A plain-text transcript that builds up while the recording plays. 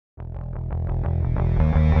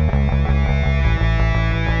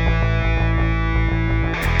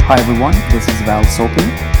Hi everyone, this is Val Sopi,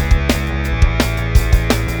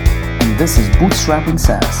 and this is Bootstrapping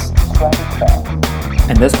SaaS.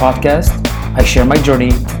 In this podcast, I share my journey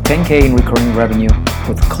to 10K in recurring revenue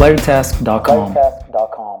with Claritask.com.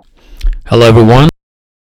 Hello everyone,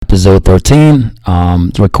 episode 13,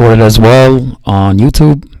 recorded as well on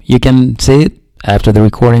YouTube. You can see it after the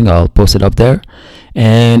recording. I'll post it up there,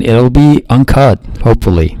 and it'll be uncut,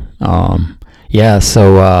 hopefully.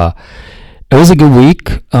 It was a good week.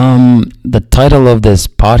 The title of this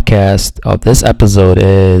podcast, of this episode,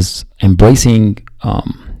 is Embracing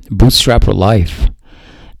Bootstrapper Life.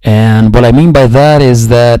 And what I mean by that is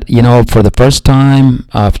that, for the first time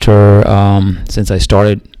after, since I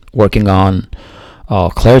started working on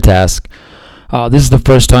Claritask, this is the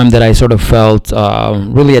first time that I sort of felt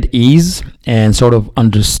really at ease and sort of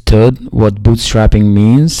understood what bootstrapping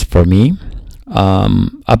means for me.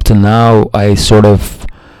 Up to now, I sort of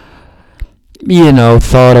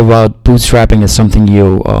thought about bootstrapping as something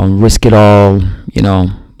you risk it all,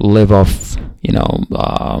 live off,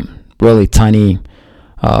 really tiny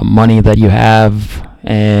money that you have,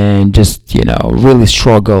 and just, really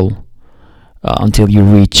struggle until you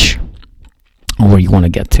reach where you want to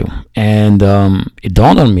get to. And it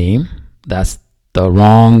dawned on me that's the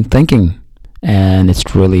wrong thinking, and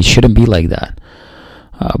it really shouldn't be like that.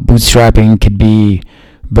 Bootstrapping could be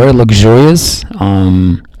very luxurious.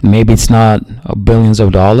 Maybe it's not billions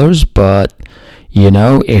of dollars, but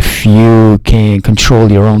if you can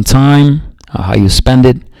control your own time, how you spend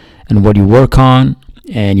it, and what you work on,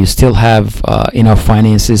 and you still have enough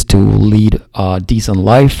finances to lead a decent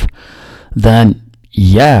life, then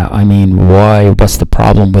what's the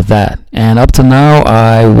problem with that? And up to now,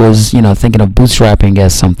 I was thinking of bootstrapping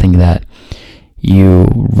as something that you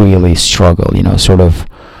really struggle, sort of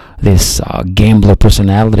this gambler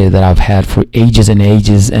personality that I've had for ages and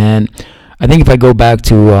ages. And I think if I go back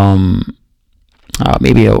to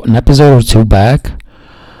maybe an episode or two back,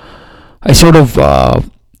 I sort of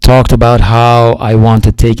talked about how I want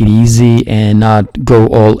to take it easy and not go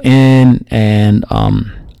all in, and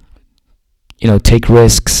take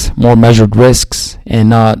risks, more measured risks, and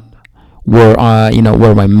not where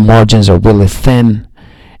my margins are really thin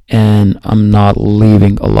and I'm not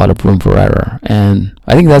leaving a lot of room for error. And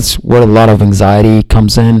I think that's where a lot of anxiety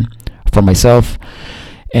comes in for myself,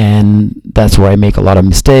 and that's where I make a lot of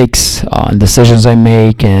mistakes on decisions I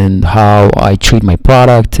make and how I treat my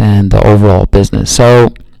product and the overall business.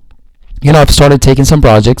 So I've started taking some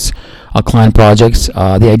projects, client projects.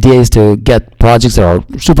 The idea is to get projects that are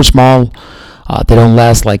super small. They don't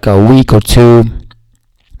last like a week or two,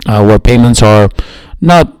 where payments are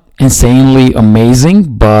not insanely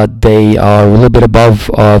amazing, but they are a little bit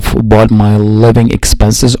above of what my living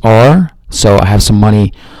expenses are. So I have some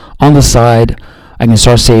money on the side. I can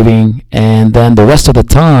start saving, and then the rest of the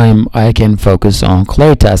time I can focus on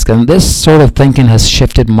Claritask. And this sort of thinking has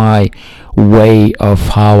shifted my way of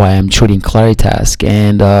how I am treating Claritask.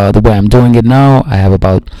 And the way I'm doing it now, I have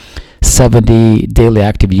about 70 daily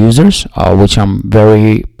active users, which I'm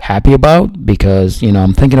very happy about, because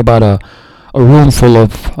I'm thinking about a room full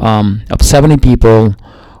of 70 people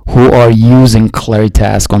who are using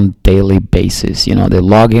Claritask on a daily basis. They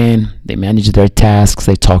log in, they manage their tasks,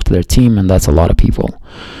 they talk to their team, and that's a lot of people.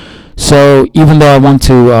 So even though I want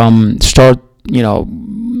to start,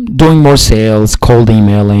 doing more sales, cold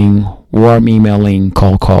emailing, warm emailing,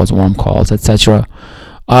 cold calls, warm calls, etc.,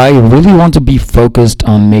 I really want to be focused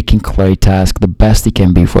on making Claritask the best it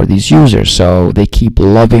can be for these users, so they keep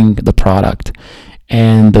loving the product.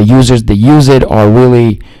 And the users that use it are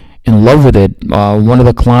really in love with it. One of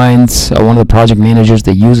the clients, one of the project managers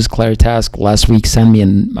that uses Claritask last week sent me a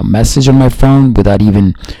message on my phone without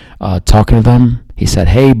even talking to them. He said,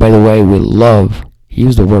 "Hey, by the way, he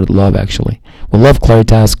used the word love actually. We love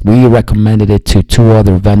Claritask. We recommended it to 2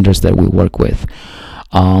 other vendors that we work with.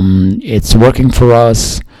 It's working for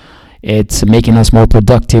us. It's making us more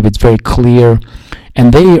productive. It's very clear."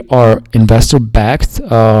 And they are investor-backed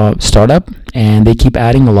startup, and they keep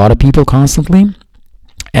adding a lot of people constantly.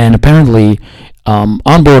 And apparently,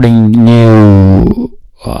 onboarding new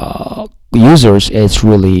users, it's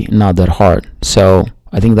really not that hard. So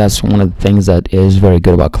I think that's one of the things that is very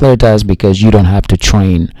good about Claritask, because you don't have to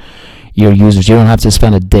train your users. You don't have to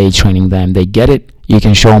spend a day training them. They get it. You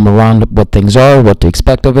can show them around what things are, what to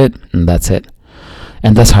expect of it, and that's it.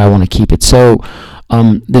 And that's how I want to keep it. So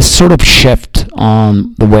this sort of shift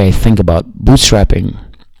on the way I think about bootstrapping,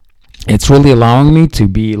 it's really allowing me to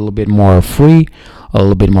be a little bit more free, a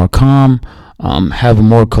little bit more calm, have a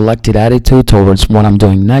more collected attitude towards what I'm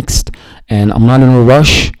doing next, and I'm not in a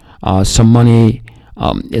rush. Some money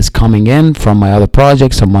is coming in from my other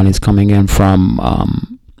projects. Some money is coming in from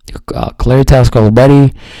Claritask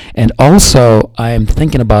already, and also I am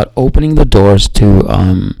thinking about opening the doors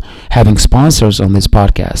to having sponsors on this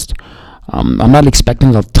podcast. I'm not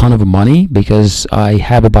expecting a ton of money because I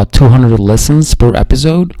have about 200 listens per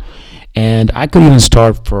episode, and I could even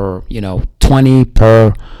start for 20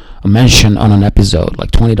 per mention on an episode,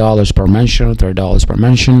 like $20 per mention, $30 per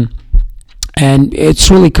mention, and it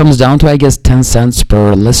really comes down to, I guess, 10 cents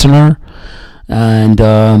per listener. And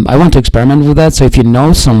I want to experiment with that. So if you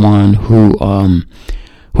know someone who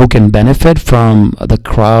can benefit from the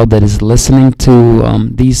crowd that is listening to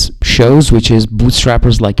these shows, which is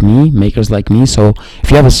bootstrappers like me, makers like me. So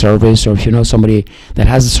if you have a service, or if you know somebody that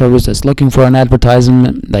has a service that's looking for an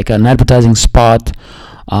advertisement, like an advertising spot,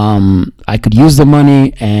 I could use the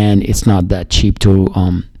money, and it's not that cheap to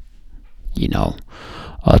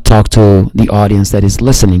talk to the audience that is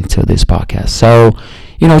listening to this podcast. So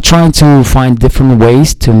trying to find different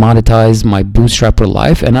ways to monetize my bootstrapper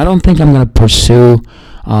life. And I don't think I'm going to pursue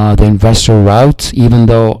the investor route, even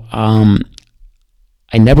though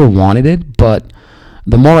I never wanted it. But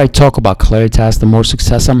the more I talk about Claritask, the more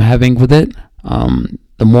success I'm having with it.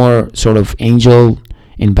 The more sort of angel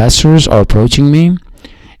investors are approaching me.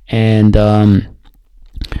 And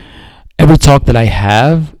every talk that I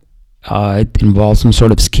have, it involves some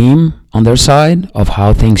sort of scheme on their side of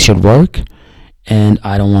how things should work. And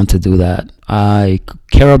I don't want to do that. I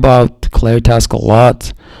care about Claritask a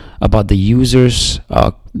lot, about the users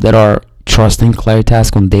that are trusting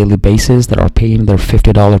Claritask on a daily basis, that are paying their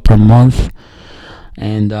 $50 per month.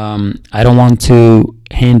 And I don't want to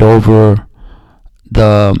hand over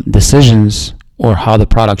the decisions or how the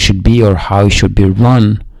product should be or how it should be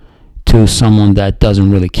run to someone that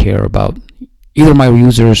doesn't really care about either my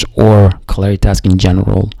users or Claritask in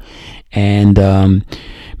general. And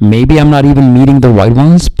maybe I'm not even meeting the right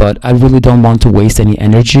ones, but I really don't want to waste any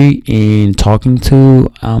energy in talking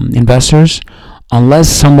to investors unless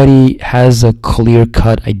somebody has a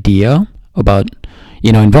clear-cut idea about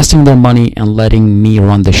investing their money and letting me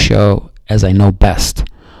run the show as I know best.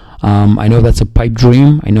 I know that's a pipe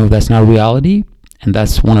dream. I know that's not reality, and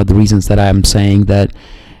that's one of the reasons that I'm saying that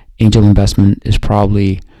angel investment is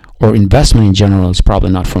probably, or investment in general, is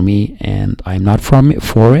probably not for me, and I'm not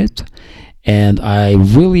for it. And I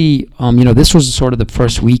really, this was sort of the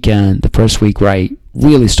first week where I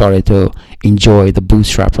really started to enjoy the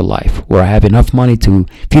bootstrapper life, where I have enough money to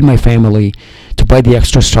feed my family, to buy the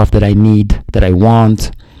extra stuff that I need, that I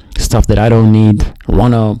want, stuff that I don't need,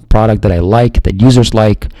 run a product that I like, that users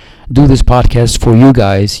like, do this podcast for you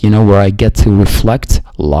guys, where I get to reflect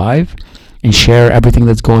live and share everything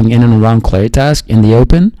that's going in and around Claritask in the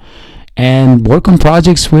open, and work on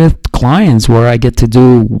projects with clients where I get to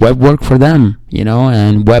do web work for them,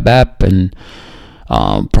 and web app and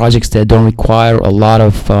projects that don't require a lot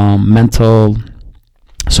of mental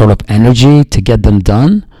sort of energy to get them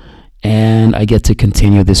done. And I get to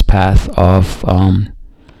continue this path of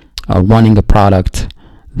running a product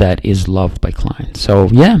that is loved by clients. So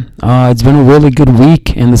it's been a really good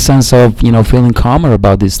week in the sense of feeling calmer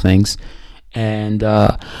about these things. And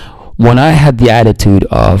when I had the attitude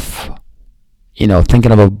of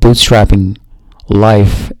thinking about bootstrapping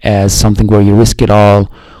life as something where you risk it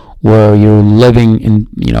all, where you're living in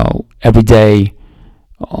every day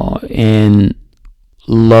in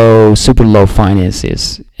super low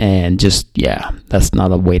finances, and just that's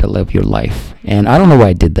not a way to live your life. And I don't know why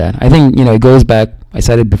I did that. I think it goes back, I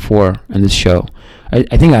said it before in this show,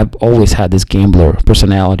 I think I've always had this gambler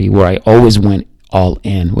personality where I always went all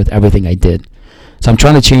in with everything I did. So I'm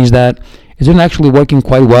trying to change that. It's been actually working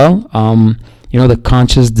quite well. The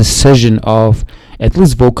conscious decision of at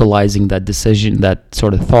least vocalizing that decision, that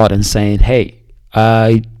sort of thought, and saying, hey,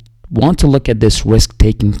 I want to look at this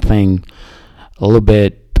risk-taking thing a little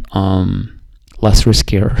bit less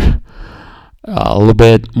riskier, a little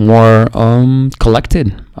bit more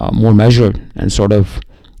collected, more measured, and sort of,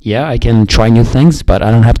 I can try new things, but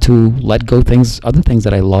I don't have to let go other things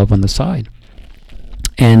that I love on the side.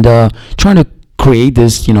 And trying to create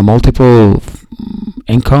this, multiple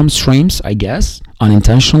income streams, I guess,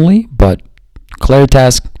 unintentionally, but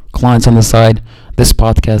Claritask, clients on the side, this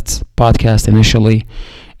podcast initially.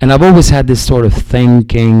 And I've always had this sort of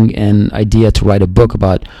thinking and idea to write a book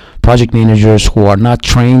about project managers who are not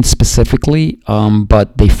trained specifically,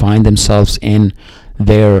 but they find themselves in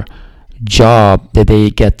their job that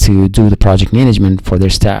they get to do the project management for their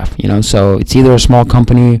staff. So it's either a small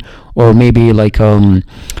company or maybe like a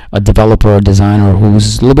developer or designer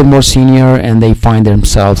who's a little bit more senior, and they find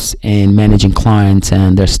themselves in managing clients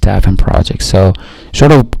and their staff and projects. So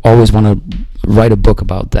sort of always want to write a book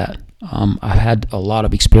about that. I've had a lot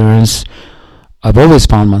of experience. I've always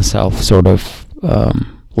found myself sort of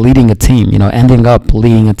leading a team, ending up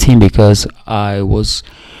leading a team, because I was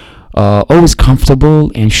always comfortable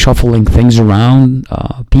in shuffling things around,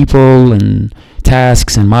 people and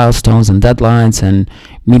tasks and milestones and deadlines, and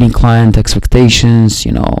meeting client expectations,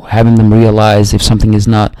 having them realize if something is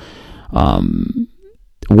not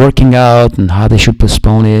working out and how they should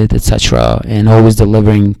postpone it, etc. And always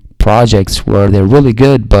delivering projects where they're really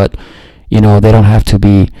good, but they don't have to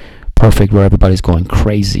be perfect where everybody's going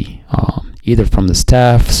crazy, either from the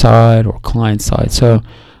staff side or client side. So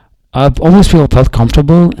I've always felt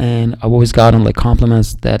comfortable, and I've always gotten like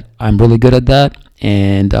compliments that I'm really good at that,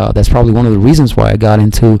 and that's probably one of the reasons why I got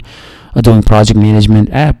into doing project management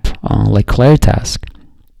app like ClariTask,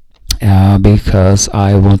 because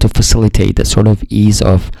I want to facilitate the sort of ease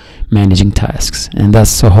of managing tasks, and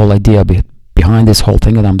that's the whole idea behind this whole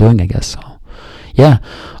thing that I'm doing, I guess. So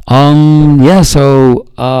so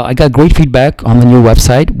I got great feedback on the new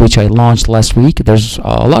website, which I launched last week. There's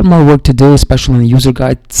a lot more work to do, especially in the user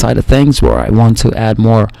guide side of things, where I want to add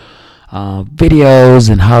more videos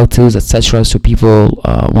and how-tos, etc. So people,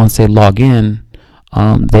 once they log in,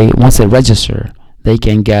 once they register, they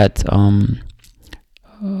can get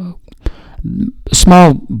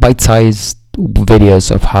small bite-sized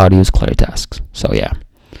videos of how to use ClariTask. So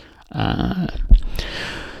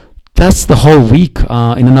that's the whole week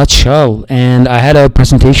in a nutshell. And I had a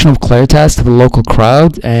presentation of ClariTask to the local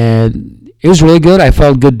crowd, and it was really good. I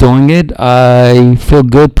felt good doing it. I feel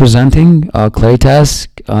good presenting ClariTask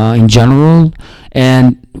in general.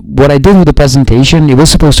 And what I did with the presentation, it was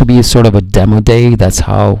supposed to be sort of a demo day. That's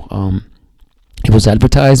how it was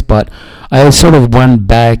advertised. But I sort of went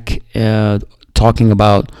back talking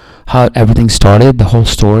about how everything started, the whole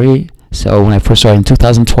story. So when I first started in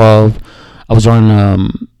 2012, I was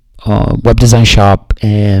running web design shop,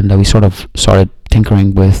 and we sort of started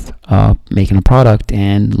tinkering with making a product,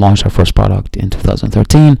 and launched our first product in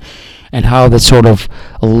 2013, and how that sort of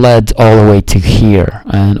led all the way to here,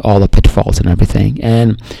 and all the pitfalls and everything.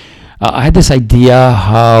 And I had this idea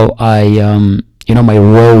how my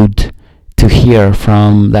road to here,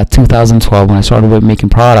 from that 2012 when I started making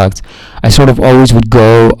products, I sort of always would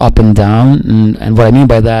go up and down. And what I mean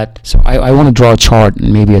by that, so I want to draw a chart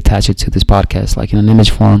and maybe attach it to this podcast, like in an image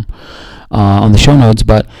form on the show notes.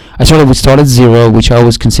 But I sort of would start at zero, which I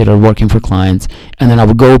always consider working for clients, and then I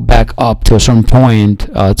would go back up to a certain point,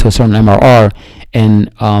 to a certain MRR, and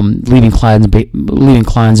leaving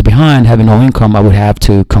clients behind, having no income. I would have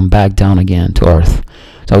to come back down again to earth.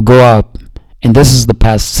 So I would go up. And this is the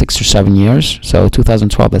past 6 or 7 years. So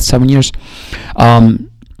 2012, that's 7 years.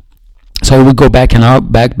 So I would go back and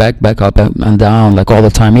up, back up and down, like all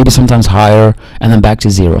the time. Maybe sometimes higher, and then back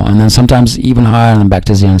to zero. And then sometimes even higher, and then back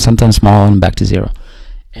to zero. And sometimes smaller, and back to zero.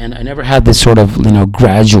 And I never had this sort of,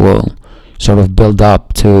 gradual sort of build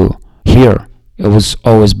up to here. It was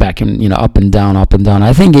always back in, up and down, up and down.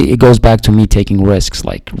 I think it goes back to me taking risks,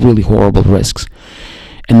 like really horrible risks.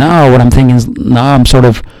 And now what I'm thinking is, now I'm sort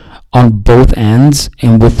of on both ends,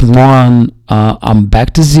 and with one, I'm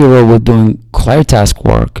back to zero with doing ClariTask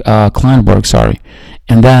work, client work,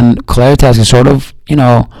 and then ClariTask is sort of,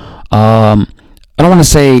 I don't want to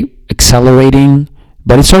say accelerating,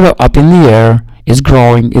 but it's sort of up in the air, it's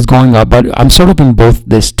growing, it's going up, but I'm sort of in both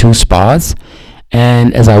these two spots,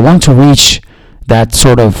 and as I want to reach that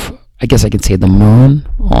sort of, I guess I could say the moon,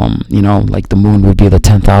 like the moon would be the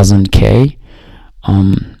 10,000 K, I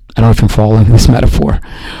don't know if I'm following this metaphor,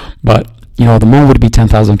 but the moon would be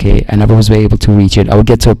 10,000 K. I never was able to reach it. I would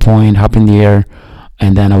get to a point, hop in the air,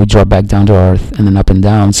 and then I would drop back down to earth, and then up and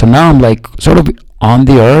down. So now I'm like sort of on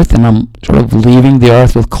the earth, and I'm sort of leaving the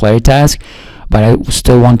earth with ClariTask, but I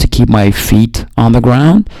still want to keep my feet on the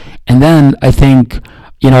ground. And then I think,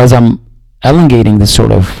 as I'm elongating this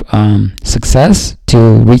sort of success to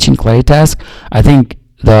reaching ClariTask, I think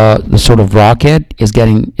the sort of rocket is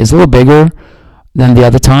a little bigger than the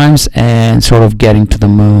other times, and sort of getting to the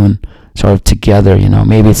moon sort of together,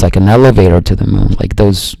 maybe it's like an elevator to the moon, like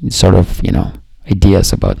those sort of,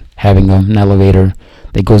 ideas about having an elevator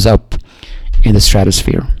that goes up in the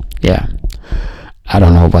stratosphere. I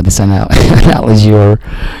don't know about this analogy, or,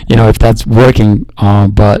 if that's working,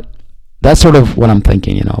 but that's sort of what I'm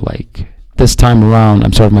thinking, like this time around,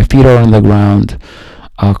 I'm sort of, my feet are on the ground,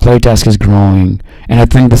 ClariTask is growing, and I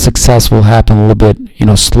think the success will happen a little bit,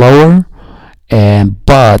 slower,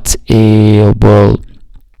 but it will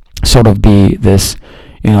sort of be this,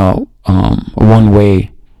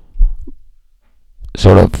 one-way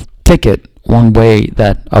sort of ticket, one way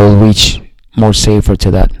that I will reach more safer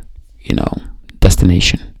to that,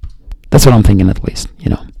 destination. That's what I'm thinking, at least,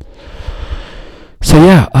 So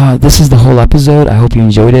yeah, this is the whole episode. I hope you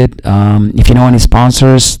enjoyed it. If you know any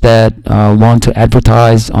sponsors that want to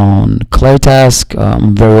advertise on ClearTask,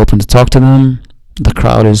 I'm very open to talk to them. The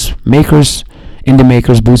crowd is makers, indie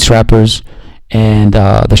makers, bootstrappers, and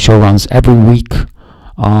the show runs every week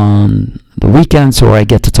on the weekends, where I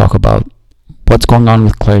get to talk about what's going on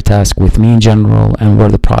with ClearTask, with me in general, and where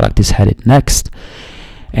the product is headed next.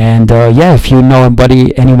 And yeah, if you know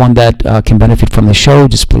anyone that can benefit from the show,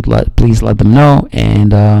 just please let them know,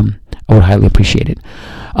 and I would highly appreciate it.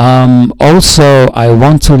 Also, I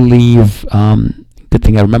want to leave. Good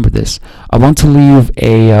thing I remember this. I want to leave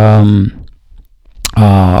a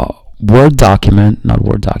Word document, not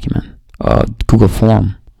Word document, Google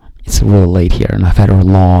form. It's really late here, and I've had a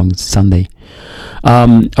long Sunday. I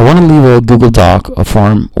want to leave a Google Doc, a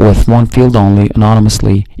form with one field only,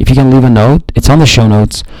 anonymously. If you can leave a note, it's on the show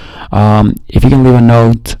notes. If you can leave a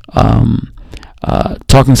note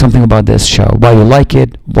talking something about this show, why you like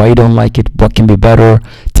it, why you don't like it, what can be better,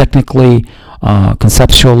 technically,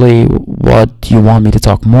 conceptually, what you want me to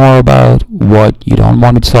talk more about, what you don't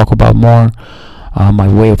want me to talk about more, my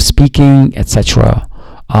way of speaking, etc.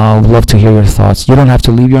 I would love to hear your thoughts. You don't have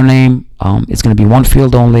to leave your name. It's going to be one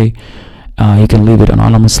field only. You can leave it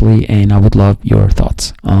anonymously, and I would love your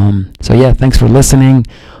thoughts. So yeah, thanks for listening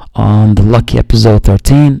on the lucky episode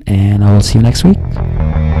 13, and I will see you next week.